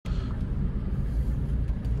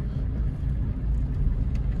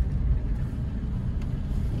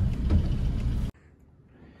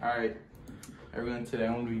Alright, everyone, today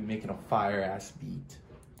I'm going to be making a fire-ass beat.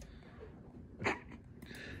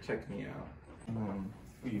 Check me out.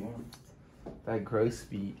 What do you want? That gross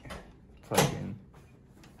beat. Fucking.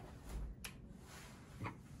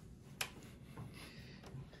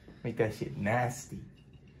 Make that shit nasty.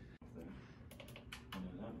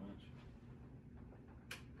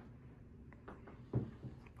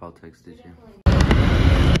 Paul texted you.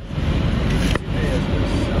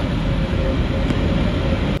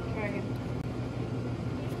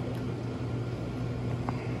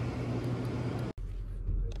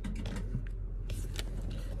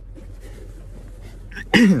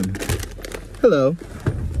 Hello.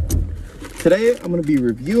 Today I'm going to be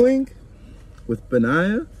reviewing with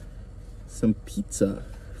Benaya some pizza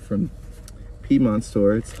from Piedmont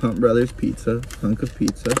store. It's Hunt Brothers Pizza, hunk of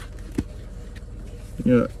pizza.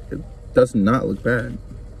 You know, it does not look bad.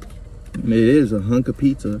 It is a hunk of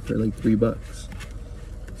pizza for like $3.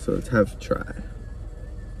 So let's have a try.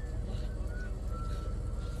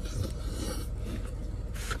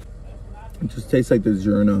 It just tastes like the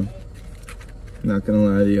Giorno. Not gonna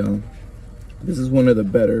lie to y'all. This is one of the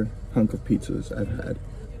better hunk of pizzas I've had.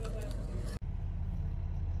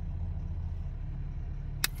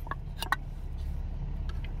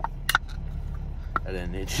 I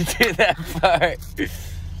didn't need to do that part.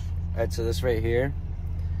 Alright, so this right here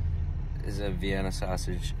is a Vienna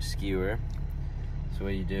sausage skewer. So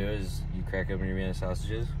what you do is you crack open your Vienna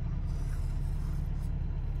sausages,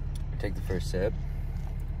 you take the first sip,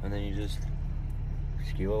 and then you just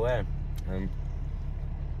skew away.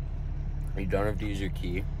 You don't have to use your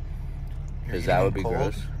key, because that would be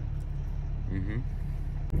gross. You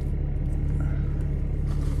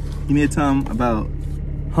need to tell them about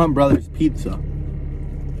Hunt Brothers Pizza.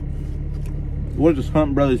 What has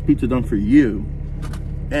Hunt Brothers Pizza done for you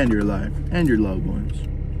and your life and your loved ones?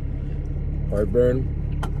 Heartburn?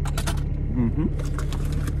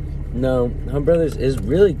 No, Hunt Brothers is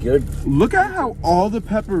really good. Look at how all the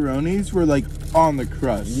pepperonis were like on the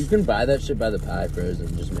crust. You can buy that shit by the pie frozen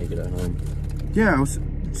and just make it at home. Yeah, I was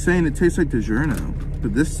saying it tastes like DiGiorno,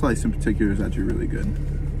 but this slice in particular is actually really good.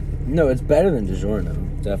 No, it's better than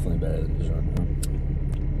DiGiorno. Definitely better than DiGiorno.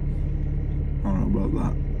 I don't know about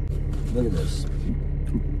that. Look at this.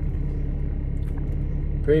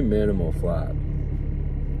 Pretty minimal flap.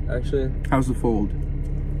 Actually. How's the fold?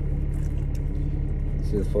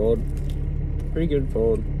 See the fold? Pretty good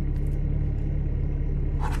fold.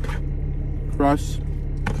 Crust,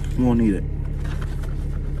 won't eat it.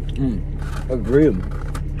 Agreed.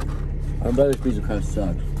 Hunt Brothers Pizza crust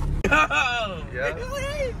sucks. Yeah.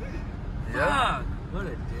 Yeah. What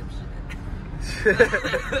a dipshit.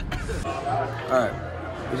 Alright.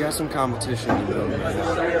 We got some competition in the building right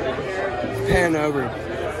now. Pan over.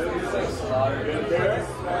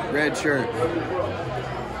 Red shirt.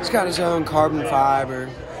 He's got his own carbon fiber,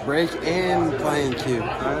 break and playing cue.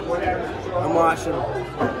 I'm watching.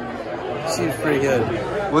 Seems pretty good.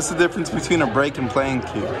 What's the difference between a break and playing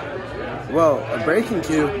cue? Well, a breaking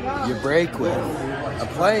cue, you break with. A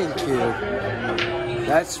playing cue,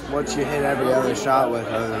 that's what you hit every other shot with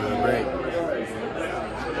other than a break.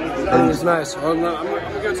 And it's nice. Oh, no, I'm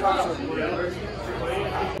gonna talk to him.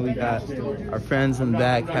 We got our friends in the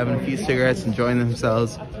back having a few cigarettes, enjoying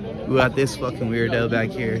themselves. We got this fucking weirdo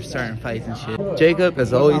back here starting fights and shit. Jacob,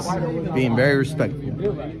 as always, being very respectful.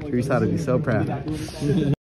 Teresa ought to be so proud.